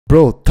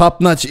Bro,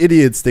 top-notch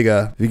idiots,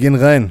 Digga. Wir gehen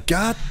rein.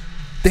 God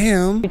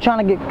damn. You trying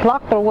to get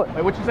clocked or what?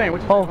 Wait, what you saying?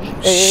 What you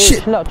saying?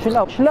 Shit. Chill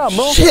out,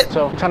 bro. Shit.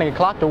 So, you trying to get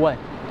clocked or what?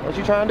 What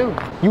you trying to do?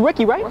 You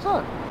Ricky, right? What's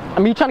up? I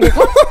mean, you trying to get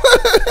clocked?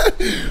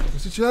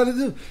 What you trying to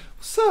do?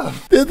 What's up?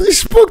 Der hat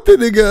richtig Bock, der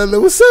Nigga,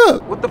 Alter. What's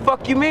up? What the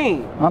fuck you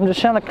mean? I'm just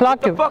trying to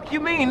clock What the you. fuck you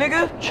mean,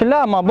 nigga? Chill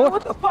out, my boy.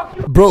 What the fuck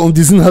you Bro, und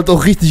die sind halt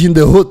auch richtig in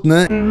der Hood,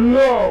 ne?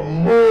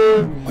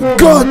 Oh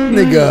Gott,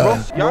 Nigga.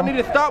 Y'all need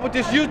to stop with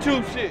this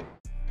YouTube shit.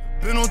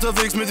 Bin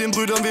unterwegs mit den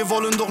Brüdern, wir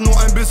wollen doch nur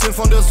ein bisschen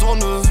von der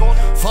Sonne.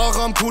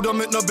 Fahre am Kuder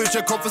mit ner Bitch,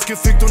 der Kopf ist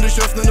gefickt und ich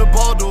öffne ne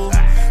Bardo.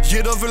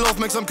 Jeder will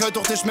Aufmerksamkeit,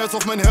 doch der Schmerz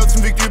auf mein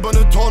Herzen wiegt über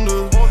ne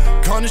Tonne.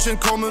 Kann ich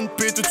entkommen,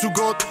 bete zu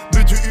Gott,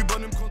 bitte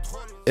übernimm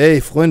Kontrolle. Ey,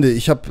 Freunde,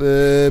 ich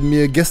habe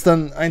mir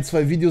gestern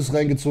 1-2 Videos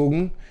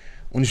reingezogen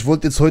und ich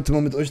wollte jetzt heute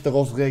mal mit euch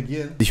darauf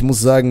reagieren. Ich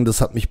muss sagen, das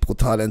hat mich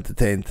brutal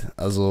entertained.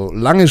 Also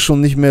lange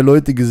schon nicht mehr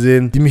Leute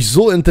gesehen, die mich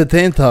so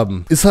entertained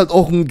haben. Ist halt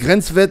auch ein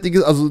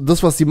grenzwertiges, also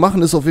das, was die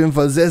machen, ist auf jeden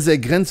Fall sehr, sehr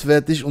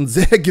grenzwertig und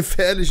sehr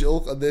gefährlich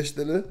auch an der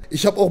Stelle.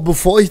 Ich habe auch,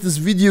 bevor ich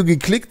das Video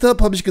geklickt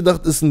habe, habe ich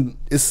gedacht, ist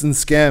ein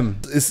Scam,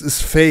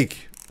 ist fake.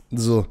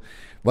 So,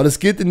 weil es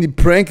geht in die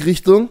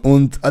Prank-Richtung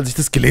und als ich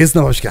das gelesen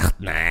habe, habe ich gedacht,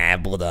 nah,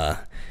 Bruder.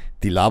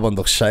 Die labern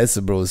doch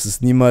scheiße, Bro. Es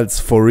ist niemals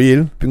for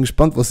real. Bin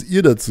gespannt, was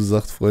ihr dazu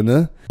sagt,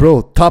 Freunde.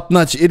 Bro,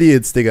 top-notch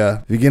idiots,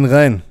 Digga. Wir gehen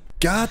rein.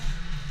 God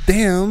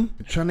damn.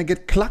 You trying to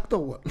get clocked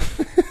or what?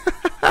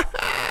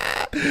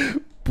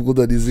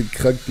 Bruder, die sind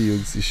krank, die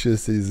Jungs. Ich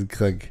schwör's dir, die sind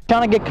krank.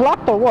 Trying to get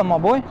clocked or what, my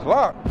boy?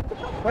 Clock?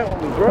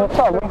 What's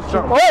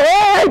up, bro?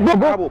 Hey, bro.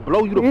 I will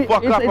blow you the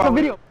fuck up. It's a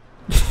video.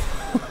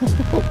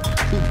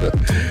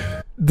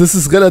 Das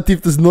ist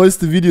relativ das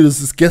neueste Video, das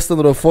ist gestern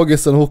oder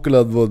vorgestern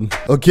hochgeladen worden.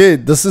 Okay,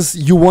 das ist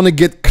You Wanna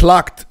Get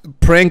Clocked,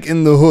 Prank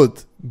in the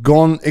Hood.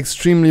 Gone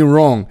extremely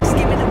wrong.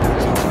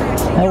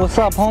 Hey, what's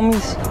up,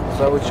 homies?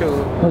 What's up with you?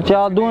 What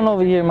y'all doing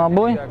over here, my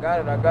boy? I got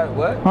it.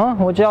 What? Huh?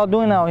 What y'all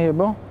doing out here,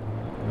 bro?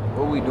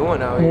 What we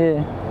doing out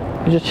here?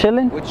 Yeah. You just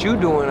chilling? What you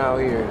doing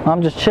out here?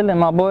 I'm just chilling,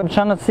 my boy. I'm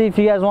trying to see if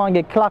you guys want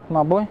to get clocked,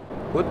 my boy.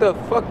 What the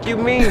fuck you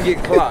mean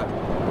get clocked?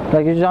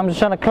 Like, I'm just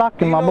trying to clock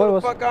you, my boy. You know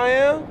who the fuck I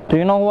am? Do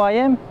you know who I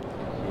am?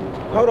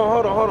 Hold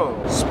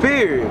on.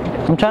 Spirit.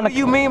 I'm trying What do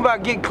you mean by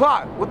get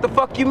clocked? What the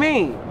fuck you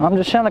mean? I'm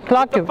just trying to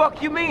clock you. What the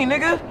fuck you mean,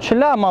 nigga?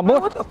 Chill out, my boy.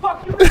 What the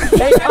fuck you mean?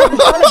 Hey, I'm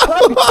trying to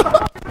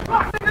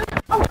clock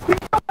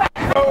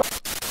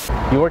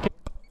you. You working?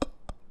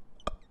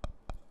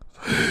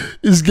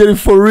 It's getting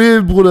for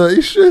real, Bruder.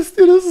 Ich schwör's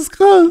dir, das ist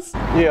krass.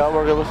 Yeah, I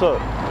work here. What's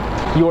up?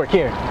 You work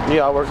here?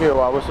 Yeah, I work here.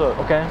 Why? What's up?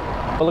 Okay.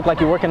 It look like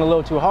you're working a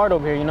little too hard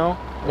over here, you know?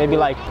 Maybe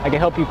like I can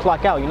help you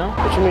clock out, you know?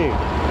 What you mean?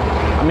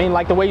 I mean,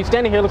 like the way you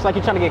standing here looks like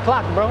you're trying to get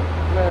clocked, bro.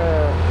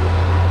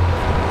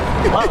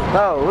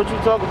 No, what you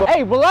talking about?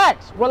 Hey,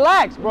 relax, bro.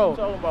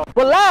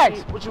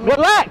 Relax, What you mean?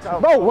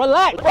 bro,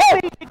 relax.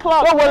 Hey,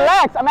 bro,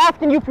 relax. I'm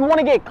asking you if you want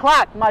to get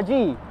clocked, my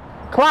G.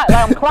 Clock,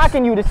 like I'm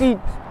clocking you to see, you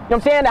know what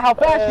I'm saying, how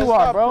fast you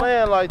are, bro. Stop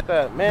playing like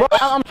that, man. Bro,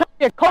 I'm trying to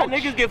be a coach.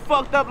 Niggas get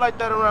fucked up like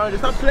that around here.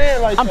 Stop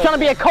playing like that. I'm trying to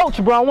be a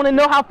coach, bro. I want to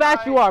know how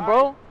fast you are,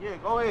 bro. Yeah,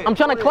 go ahead. I'm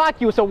trying to clock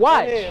you. It's a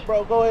watch. Go ahead,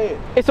 bro. Go ahead.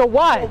 It's a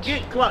watch.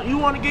 Get clocked. You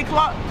want to get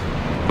clocked?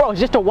 Bro,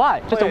 it's just a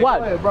watch. Just a watch.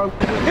 Go ahead, bro.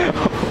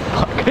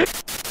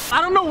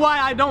 I don't know why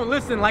I don't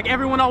listen. Like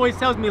everyone always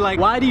tells me, like,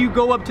 why do you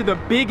go up to the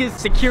biggest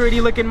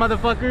security-looking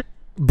motherfucker?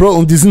 Bro,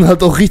 und die sind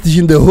halt auch richtig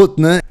in der Hood,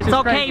 ne? It's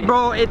okay,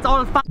 bro. It's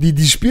all fine.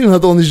 Die spielen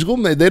halt auch nicht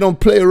rum, ey. They don't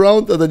play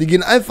around, Alter. Die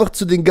gehen einfach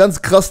zu den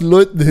ganz krassen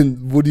Leuten hin,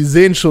 wo die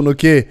sehen schon,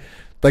 okay,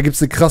 da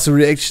gibt's eine krasse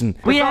Reaction.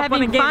 We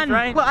having fun,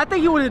 right? Well, I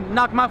think you would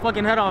knock my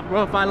fucking head off,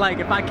 bro, if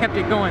I kept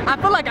it going. I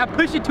feel like I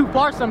push it too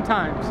far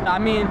sometimes. I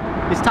mean,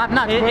 it's top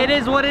notch, bro. It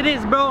is what it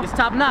is, bro. It's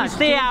top notch. You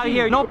stay out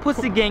here. No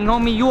pussy gang,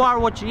 homie. You are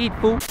what you eat,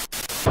 fool.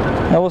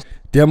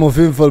 Die haben auf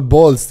jeden Fall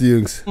Balls, die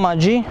Jungs. My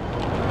G.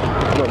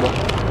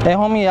 Hey,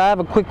 homie, I have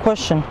a quick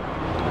question.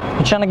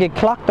 You trying to get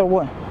clocked or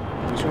what?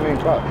 What you mean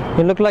clock?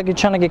 You look like you're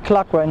trying to get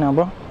clocked right now,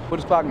 bro. What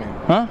does clock mean?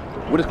 Huh?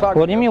 What does clock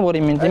What do you mean? What do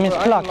you mean? It means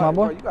clock, my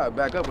boy. You gotta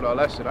back up with all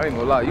that shit. I ain't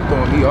gonna lie. You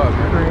throwing me off,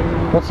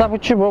 man. What's up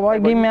with you, bro? Why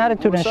you giving me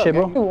attitude and shit,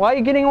 bro? Why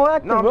you getting all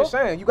active, No, I'm bro? just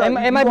saying. You got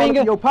Am I being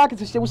in your pockets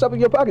and shit. What's up in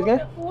your pockets,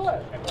 man?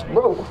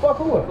 Bro, fuck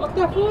who up? Fuck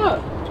that for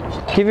what?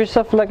 Give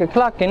yourself like a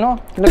clock, you know?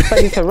 Looks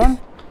like you can run.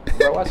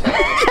 Bro, watch that.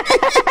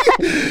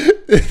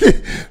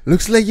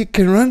 Looks like you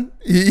can run.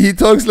 He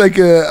talks like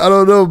a, I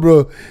don't know,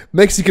 bro,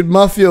 Mexican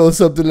mafia or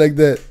something like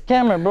that.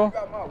 Camera, bro. You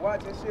got my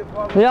watch and shit,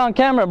 bro. Yeah, on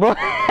camera, bro.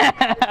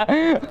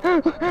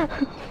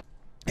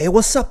 Hey,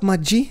 what's up, my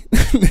G?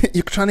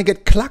 You trying to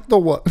get clocked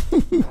or what?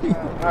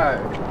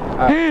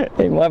 Alright.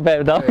 Hey, my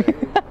bad, dog.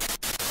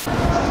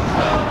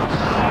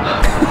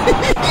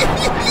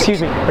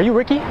 Excuse me. Are you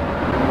Ricky?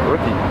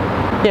 Ricky?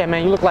 Yeah,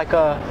 man. You look like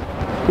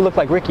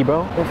Ricky,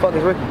 bro. Who the fuck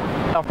is Ricky?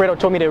 Alfredo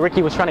told me that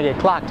Ricky was trying to get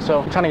clocked.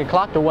 So, you trying to get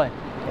clocked or what?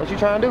 What you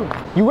trying to do?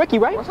 You Ricky,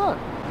 right? What's up?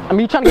 I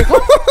mean, you trying to get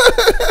clocked?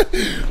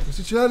 What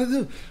you trying to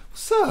do?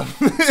 What's up?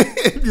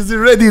 Is he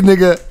ready,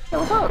 nigga? Hey,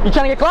 what's up? You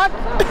trying to get clocked?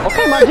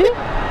 Okay, my G.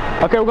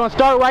 Okay, we're gonna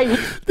start right here.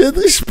 Der hat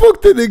richtig Bock,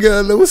 der Nigga,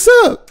 Alter. What's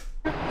up?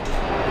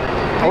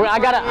 Oh, I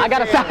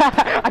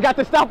got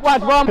the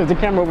stopwatch, bro. There's a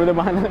camera over there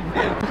behind it.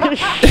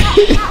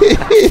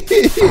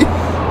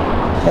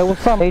 Hey,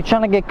 what's up? Are you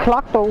trying to get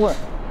clocked or what?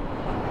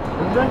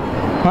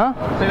 Huh?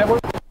 Say that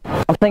word.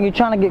 I'm thinking you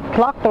trying to get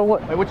clocked or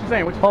what? Hey, what you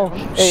saying? What you Oh,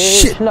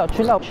 Shit. chill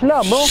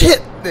out, bro.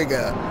 Shit,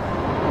 nigga.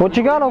 What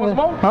you got over there?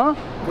 Huh?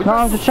 No,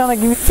 I'm just trying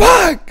to give you.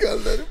 Fuck,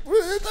 Alter. Der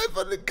Bruder hat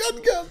einfach eine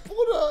Gun gehabt,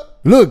 Bruder.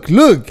 Look.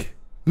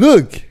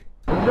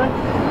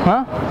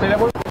 Huh? Say that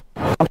word.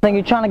 I'm thinking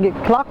you trying to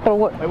get clocked or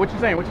what? Hey, what you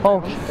saying? What you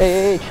Oh,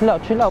 hey, chill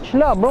out,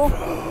 bro.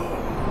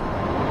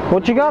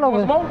 What you got over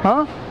there?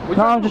 Huh?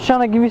 No, I'm just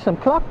trying to give you some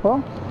clock,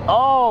 bro.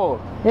 Oh.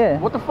 Yeah.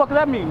 What the fuck does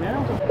that mean,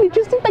 man? You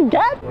just think the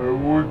gas?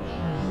 What you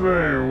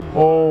saying?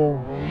 Oh,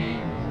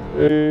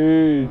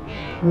 hey,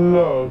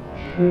 look.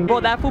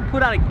 Bro, that fool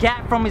put out a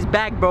gap from his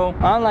back, bro.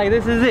 I'm like,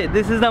 this is it.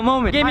 This is the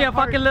moment. Give me a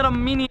fucking little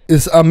mini.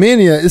 Ist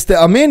Armenier. Ist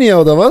der Armenier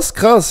oder was?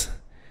 Krass.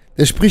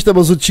 Der spricht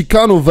aber so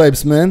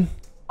Chicano-Vibes, man.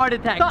 Heart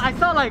attack. So I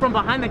saw like from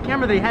behind the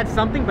camera they had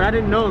something, but I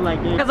didn't know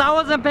like because I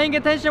wasn't paying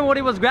attention what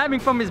he was grabbing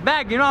from his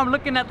bag. You know, I'm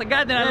looking at the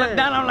guy, then I look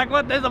down, I'm like,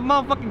 what? There's a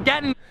motherfucking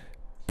gat in.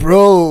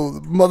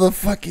 Bro,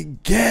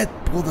 motherfucking get,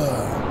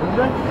 Bruder.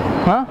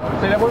 Huh?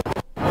 Say that word.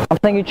 I'm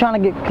thinking you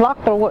trying to get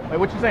clocked or what? Hey,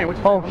 what you saying? What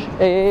you Oh, saying?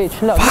 hey,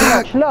 chill out.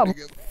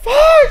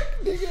 Fuck,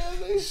 Digga,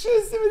 ich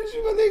scheiße, wenn ich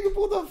überlege,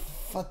 Bruder.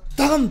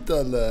 Verdammt,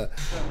 Alter.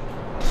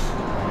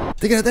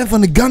 Digga, der hat einfach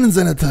eine Gun in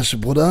seiner Tasche,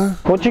 Bruder.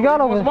 What you got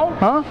over there?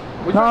 Huh?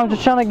 No, I'm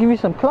just trying to give you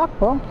some clock,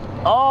 bro.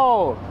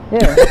 Oh.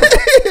 Yeah.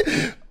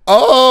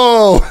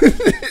 Oh!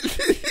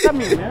 That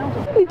mean, man?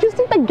 You just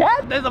think the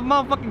gas? There's a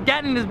motherfucking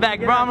gat in his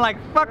bag, bro. I'm like,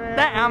 fuck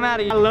that. I'm out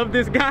of here. I love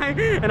this guy,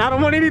 and I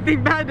don't want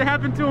anything bad to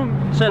happen to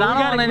him. Shit, I don't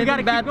want we anything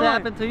gotta bad keep to going.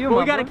 happen to you, But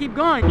we my gotta bro. keep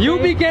going. You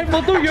be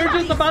careful too. You're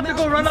just about to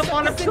go run up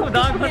on him too,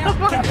 dog. What the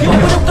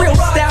fuck? Real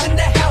style in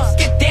the house,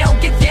 get down,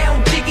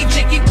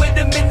 jiggy with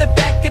them in the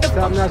back of the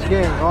That's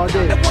game all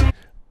day.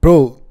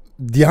 Bro,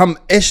 die haben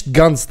echt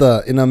Guns da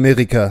in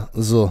Amerika,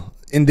 so.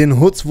 In den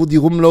Hoods, wo die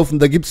rumlaufen,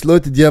 da gibt's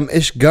Leute, die haben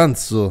echt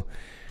Guns, so.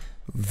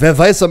 Wer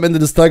weiß am Ende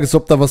des Tages,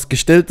 ob da was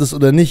gestellt ist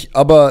oder nicht,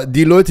 aber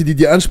die Leute,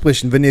 die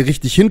ansprechen, wenn ihr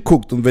richtig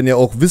hinguckt und wenn ihr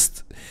auch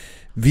wisst,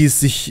 wie es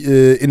sich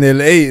in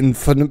LA, in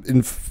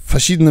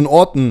verschiedenen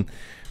Orten,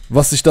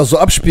 was sich da so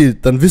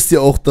abspielt, dann wisst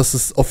ihr auch, dass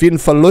es auf jeden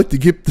Fall Leute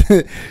gibt,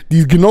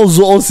 die genau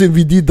so aussehen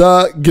wie die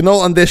da,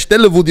 genau an der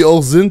Stelle, wo die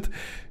auch sind,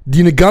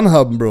 die eine Gun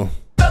haben, Bro.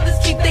 brothers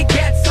keep their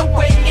gats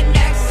away and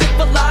act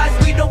civilized.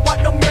 We don't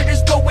want no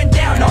murders going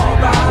down,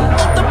 alright.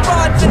 All the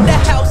broads in the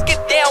house, get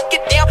down,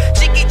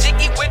 jiggy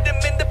with them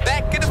in the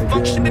back of the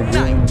function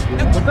tonight.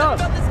 What's up?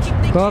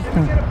 Go up.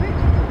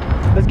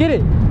 Let's get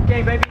it.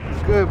 Game, baby.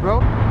 Good,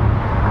 bro.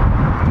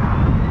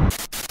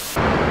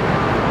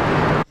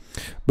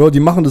 Bro, die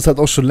machen das halt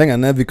auch schon länger,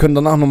 ne? Wir können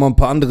danach nochmal ein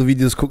paar andere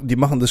Videos gucken, die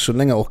machen das schon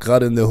länger, auch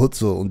gerade in der Hood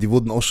so. Und die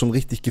wurden auch schon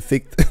richtig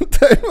gefickt,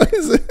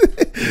 teilweise.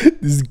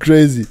 Die sind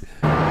crazy.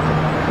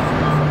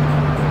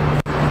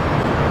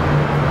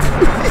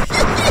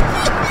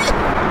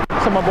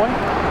 What's up, my boy?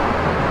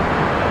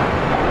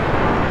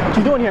 What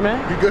you doing here, man?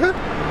 You good?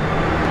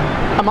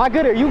 Am I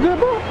good? Are you good,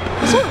 bro?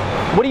 What's up?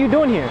 What are you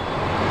doing here?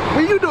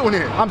 What are you doing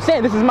here? I'm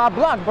saying this is my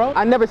block, bro.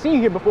 I've never seen you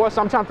here before,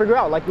 so I'm trying to figure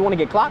out, like, you want to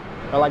get clocked?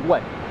 Or like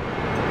what?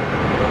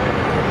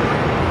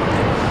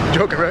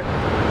 Joking, right?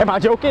 Am I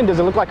joking? Does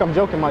it look like I'm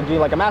joking, my G?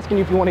 Like, I'm asking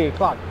you if you want to get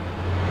clocked.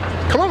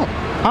 Come on.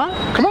 Huh?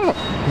 Come on.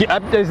 Yeah,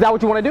 is that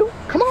what you want to do?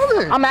 Come on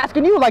then. I'm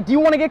asking you, like, do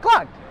you want to get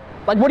clocked?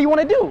 Like, what do you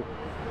want to do?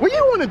 What do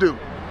you want to do?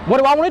 What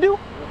do I want to do?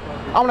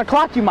 I want to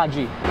clock you, my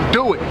G.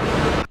 Do it.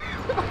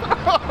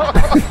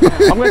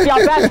 I'm going to see how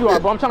fast you are,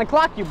 bro. I'm trying to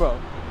clock you, bro.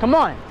 Come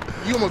on.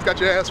 You almost got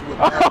your ass whipped.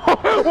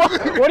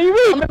 What do you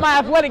mean? I'm in my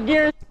athletic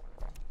gear.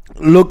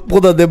 Look,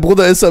 Bruder, der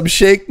Bruder ist am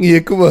Shaken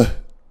hier, guck mal.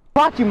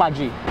 Clock you, my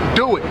G.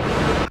 Do it.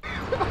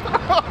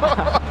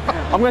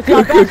 I'm going to see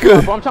how fast you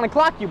are, bro. I'm trying to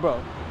clock you, bro.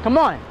 Come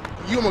on.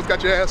 You almost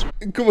got your ass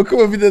whipped. Guck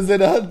mal,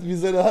 wie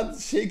seine Hand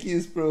shaky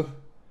ist, Bro.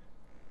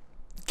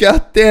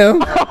 God damn.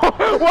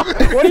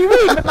 What do you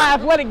mean? I'm in my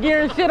athletic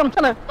gear and shit. I'm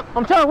trying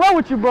to roll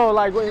with you, bro.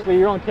 Like, wait,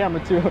 you're on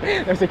camera too.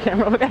 There's a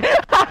camera over there.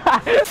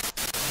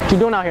 What you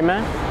doing out here,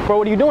 man? Bro,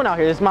 what are you doing out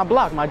here? It's my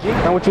block, my G.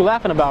 And what you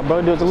laughing about,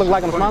 bro? Does it look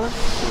like I'm smiling?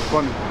 It's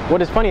funny.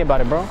 What is funny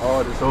about it, bro?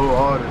 Artist, whole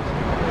artist.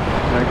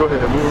 Man, go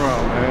ahead, move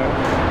around, man.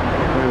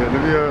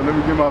 Yeah, let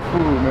me get my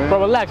food, man. Bro,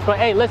 relax, bro.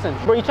 Hey, listen.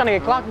 Bro, you trying to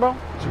get clocked, bro?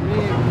 What you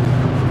mean?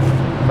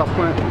 Stop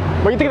playing.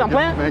 Bro, you think I'm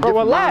playing? Man, bro, get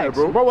relax.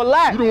 from Bro,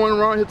 relax. You don't want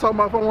around here talking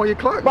about if I want to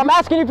get clocked. Bro, I'm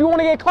asking you if you want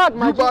to get clocked,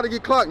 man. You about to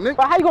get clocked, Nick.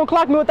 Bro, how you gonna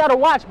clock me without a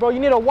watch, bro? You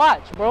need a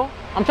watch, bro.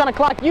 I'm trying to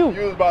clock you.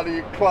 You was about to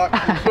get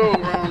clocked so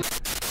around.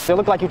 It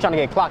look like you trying to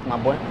get clocked, my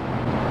boy.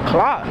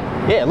 Clocked?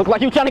 Yeah, look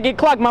like you trying to get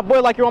clocked, my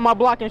boy, like you're on my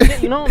block and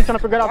shit, you know? I'm trying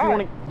to figure out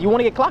if you want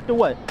to get clocked or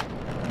what?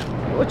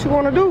 What you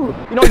want to do?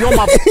 You know, you're on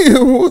my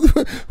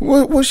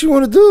what she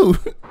want to do?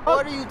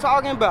 What are you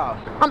talking about?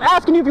 I'm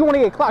asking you if you want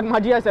to get clocked, my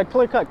G. That's a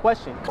clear-cut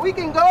question. We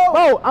can go.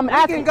 Bro, I'm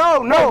asking. We can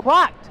go. No. Bro,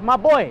 clocked, my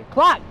boy.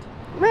 Clocked.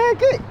 Man,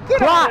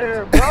 get out of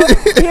here, bro.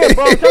 Here,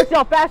 bro, show us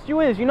how fast you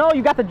is. You know,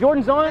 you got the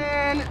Jordans on.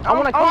 Man, I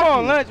wanna I'm call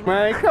on you. lunch,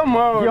 man. Come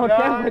on, You on dog.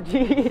 camera, G?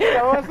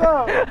 Yo, what's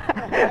up?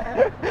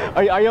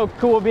 Are you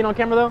cool with being on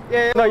camera though?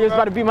 Yeah, No, you was bro.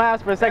 about to beat my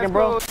ass for a second,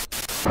 bro.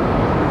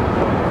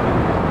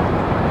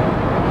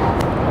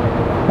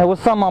 Hey,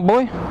 what's up, my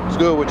boy? What's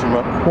good with you,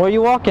 man? Where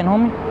you walking,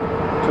 homie?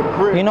 To the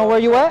crib. You know where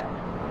you at?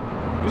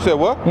 You said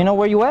what? You know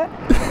where you at?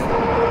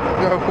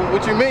 Yo,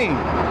 what you mean?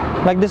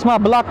 Like this my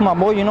block, my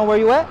boy. You know where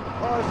you at?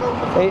 Alright, so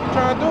what Hey. you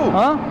trying to do?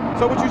 Huh?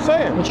 So what you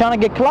saying? You trying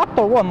to get clocked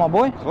or what, my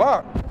boy?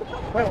 Clock.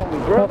 Wait on me,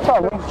 bro. What's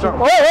up,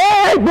 bro?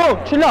 Hey,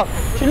 bro, chill out,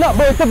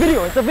 bro. It's a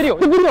video, It's a video,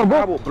 bro.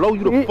 I will blow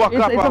you the fuck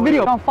up. It's a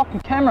video. On fucking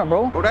camera,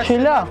 bro. Bro, that chill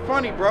shit out. not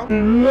funny, bro.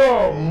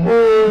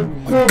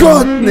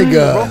 God,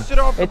 nigga. Shit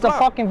off the It's a block.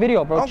 fucking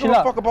video, bro. I don't Chill give a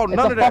out. fuck about It's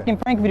none a of that. fucking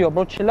prank video,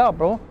 bro. Chill out,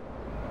 bro.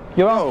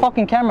 You're on Yo.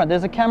 fucking camera.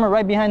 There's a camera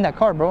right behind that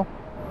car, bro.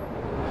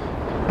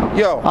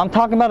 Yo, I'm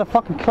talking about a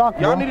fucking clock,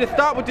 bro. y'all need to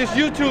stop with this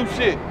YouTube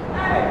shit.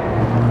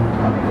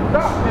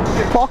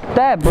 Fuck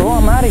that, bro.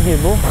 I'm out of here,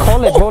 bro.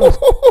 Call it, bro. Let's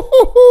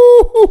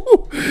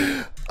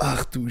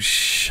Ach du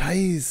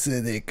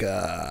Scheiße,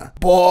 Digga.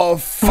 Boah, Boy,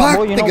 fuck,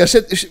 you know- Digga.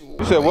 Shit,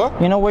 You said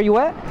what? You know where you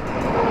at?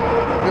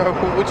 Yo,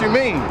 what you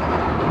mean?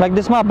 Like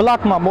this my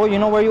block, my boy. You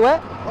know where you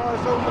at? Alright,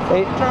 so what Hey.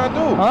 you trying to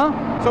do?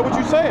 Huh? So what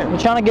you saying? You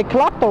trying to get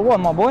clocked or what,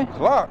 my boy?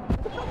 Clock.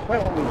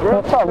 Wait on me,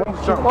 bro. What's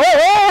up, bro?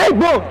 Hey,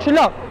 bro. Chill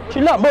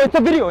out, bro. It's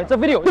a video, It's a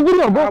video,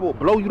 I bro. will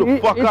blow you the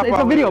fuck up. It's a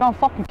out video. here. On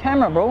fucking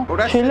camera, bro. Bro,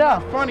 that shit Chill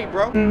out, not funny,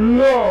 bro.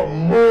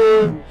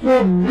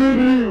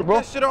 bro.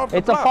 That shit off the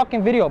It's a block.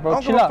 fucking video, I bro.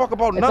 don't Chill give a out. fuck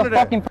about It's none a of that.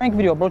 fucking prank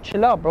video, bro.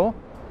 Chill out, bro.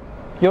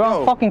 You're on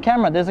Yo. fucking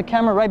camera. There's a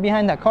camera right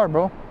behind that car,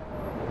 bro.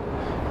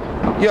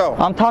 Yo,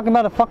 I'm talking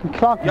about a fucking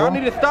clock, bro. y'all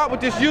need to stop with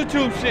this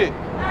YouTube shit.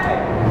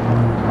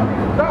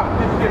 Stop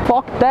this shit.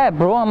 Fuck that,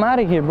 bro. I'm out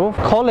of here, bro.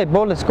 Call it,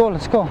 bro. Let's go.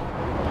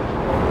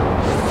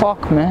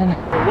 Fuck, man.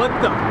 What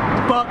the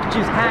fuck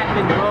just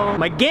happened,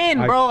 bro?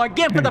 Again, bro.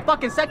 Again for the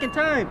fucking second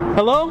time.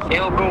 Hello?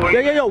 Yo, bro,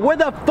 Yo. Where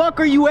the fuck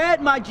are you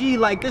at, my G?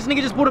 Like, this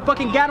nigga just pulled a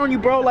fucking gat on you,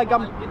 bro. Like,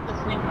 I'm... bro,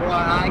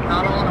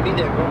 I don't want to be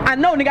there, bro. I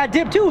know, nigga. I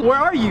dipped too. Where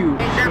are you?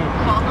 Is there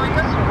following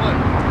us or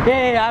what?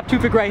 Yeah, I have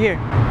Tufik right here.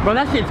 Bro,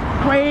 that shit's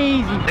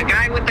crazy. The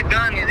guy with the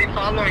gun, is he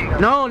following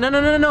us?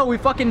 No. We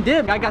fucking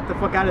dipped. I got the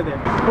fuck out of there.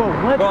 Bro,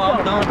 what the fuck?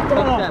 I'm done.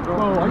 Fuck that, bro.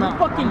 Are I'm you out.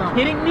 fucking I'm out.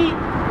 kidding me?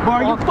 Bro,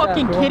 are you Fuck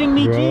fucking that, bro. kidding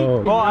me, G?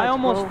 Bro, I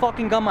almost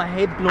fucking got my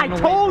head blown I away,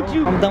 told bro.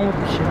 you. I'm done with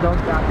this shit, dog.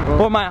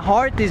 Bro, my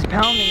heart is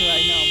pounding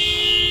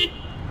right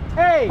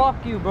now. Hey,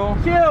 Fuck you, bro.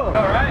 chill.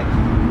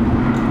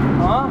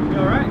 Huh? You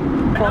alright?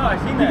 No, I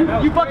seen that. That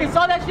was You fucking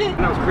saw that shit?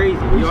 That was crazy.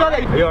 You saw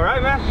that? Are you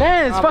alright, man?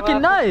 Man, it's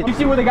fucking nuts. You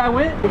see where the guy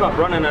went? He got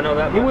running, I know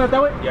that. He went up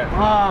that way? Yeah.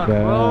 Fuck,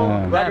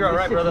 bro. Glad you're This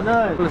alright, shit's brother.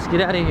 nuts. Let's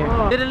get out of here.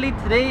 Literally,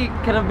 today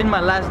could have been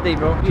my last day,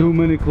 bro. Too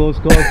many close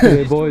calls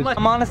today, boys.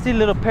 I'm honestly a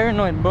little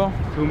paranoid, bro.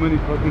 Too many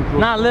fucking close.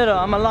 Not little,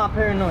 I'm a lot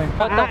paranoid.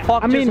 What the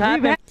fuck just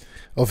happened?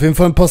 Auf jeden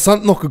Fall ein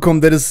Passant noch gekommen,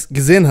 der das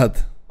gesehen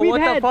hat. What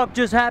the fuck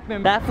just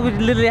happened? That food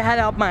literally had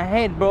it up my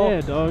head, bro.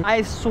 Yeah, dog.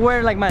 I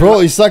swear, like my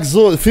Bro, ich sag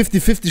so,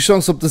 50-50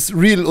 Chance, ob das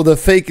real oder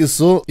fake ist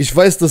so. Ich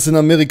weiß, dass in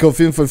Amerika auf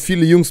jeden Fall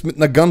viele Jungs mit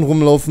einer Gun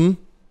rumlaufen.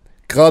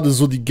 Gerade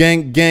so die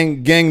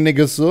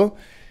Gang-Niggas so.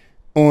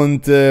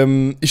 Und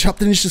ich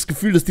hatte nicht das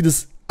Gefühl, dass die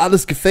das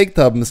alles gefaked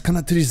haben. Es kann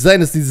natürlich sein,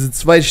 dass die diese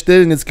 2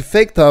 Stellen jetzt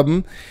gefaked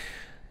haben.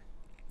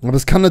 Aber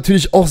es kann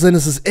natürlich auch sein,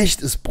 dass es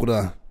echt ist,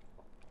 Bruder.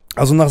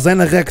 Also nach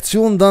seiner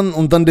Reaktion dann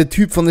und dann der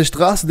Typ von der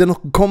Straße, der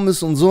noch gekommen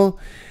ist und so.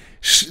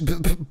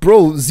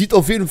 Bro, sieht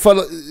auf jeden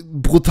Fall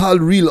brutal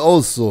real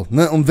aus, so,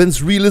 ne? Und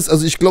wenn's real ist,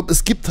 also ich glaube,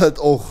 es gibt halt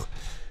auch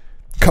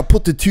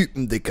kaputte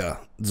Typen, Dicker.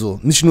 So,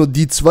 nicht nur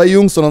die 2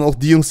 Jungs, sondern auch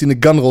die Jungs, die eine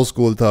Gun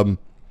rausgeholt haben.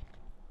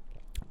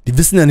 Die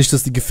wissen ja nicht,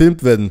 dass die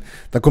gefilmt werden.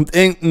 Da kommt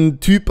irgendein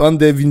Typ an,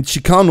 der wie ein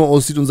Chicano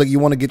aussieht und sagt, you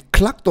wanna get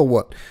clacked or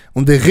what?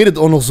 Und der redet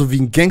auch noch so wie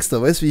ein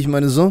Gangster, weißt du, wie ich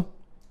meine, so?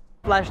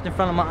 flashed in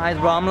front of my eyes,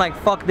 bro. I'm like,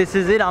 fuck, this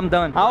is it, I'm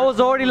done. I was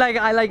already like,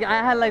 I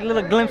had like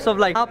little glimpse of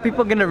like how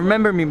people gonna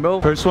remember me, bro.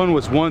 First one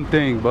was one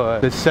thing, but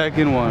the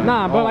second one.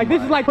 Nah, but like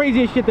this is like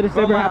craziest shit that has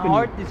Bro, ever my happened.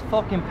 heart is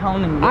fucking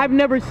pounding, bro. I've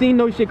never seen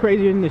no shit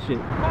crazier than this shit.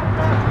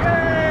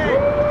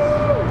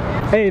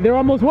 Hey, there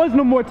almost was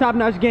no more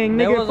top-notch gang,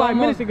 There nigga, was 5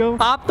 minutes ago.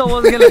 Opto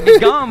was gonna be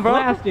gone, bro.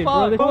 Blasted, bro.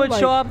 Fuck, They who would like-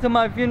 show up to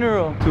my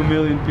funeral? 2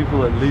 million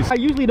people at least. I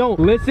usually don't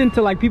listen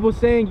to like people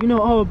saying, you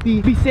know, oh,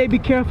 be safe, be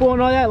careful and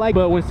all that. Like,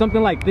 but when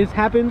something like this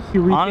happens,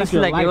 you rethink Honestly,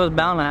 your like life. it was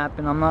bound to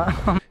happen. I'm not.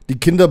 Die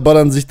Kinder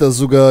ballern sich da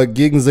sogar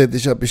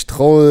gegenseitig ab. Ich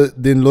traue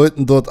den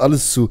Leuten dort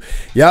alles zu.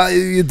 Ja,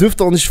 ihr dürft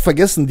auch nicht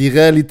vergessen, die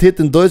Realität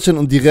in Deutschland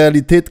und die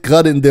Realität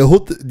gerade in der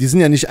Hood, die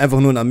sind ja nicht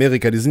einfach nur in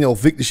Amerika, die sind ja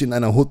auch wirklich in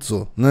einer Hood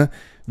so, ne?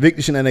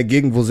 Wirklich in einer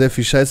Gegend, wo sehr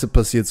viel Scheiße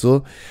passiert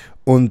so.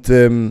 Und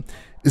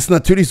ist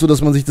natürlich so,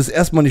 dass man sich das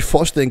erstmal nicht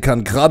vorstellen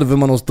kann, gerade wenn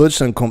man aus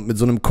Deutschland kommt, mit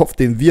so einem Kopf,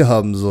 den wir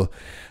haben so.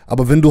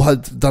 Aber wenn du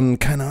halt dann,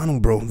 keine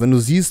Ahnung, Bro, wenn du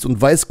siehst und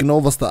weißt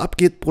genau, was da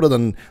abgeht, Bruder,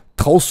 dann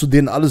traust du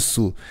denen alles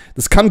zu.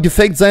 Das kann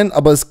gefaked sein,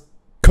 aber es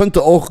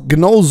könnte auch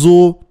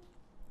genauso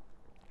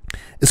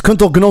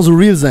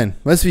real sein.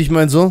 Weißt du, wie ich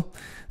meine so?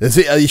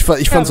 Deswegen, ich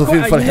fand's auf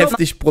jeden Fall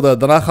heftig, Bruder.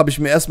 Danach habe ich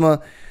mir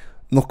erstmal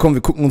noch, komm,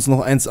 wir gucken uns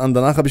noch eins an.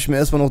 Danach habe ich mir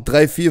erstmal noch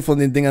 3, 4 von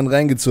den Dingern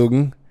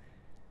reingezogen.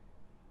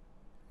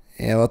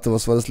 Ja, warte,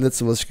 was war das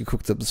letzte, was ich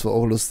geguckt habe? Das war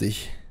auch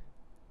lustig.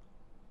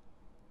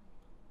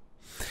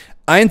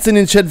 1 in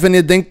den Chat, wenn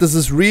ihr denkt, das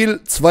ist real.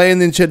 2 in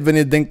den Chat, wenn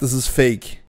ihr denkt, das ist fake.